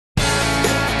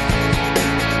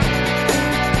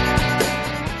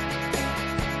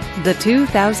The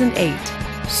 2008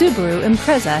 Subaru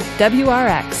Impreza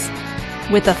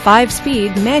WRX. With a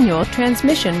 5-speed manual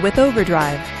transmission with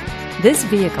overdrive, this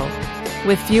vehicle,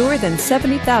 with fewer than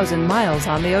 70,000 miles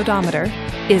on the odometer,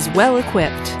 is well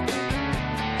equipped.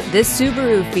 This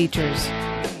Subaru features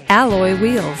alloy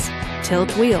wheels,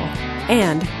 tilt wheel,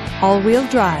 and all-wheel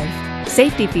drive.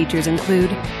 Safety features include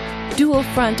dual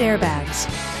front airbags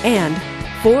and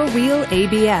 4-wheel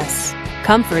ABS.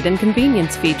 Comfort and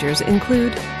convenience features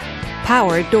include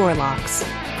power door locks,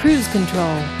 cruise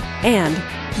control, and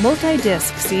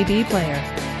multi-disc CD player.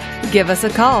 Give us a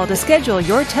call to schedule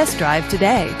your test drive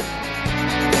today.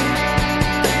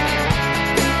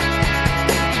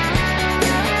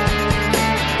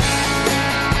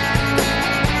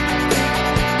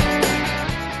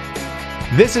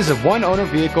 This is a one-owner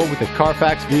vehicle with a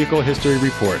Carfax Vehicle History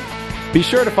Report. Be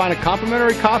sure to find a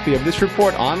complimentary copy of this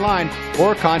report online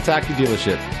or contact the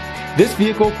dealership. This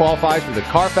vehicle qualifies for the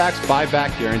Carfax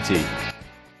Buyback Guarantee.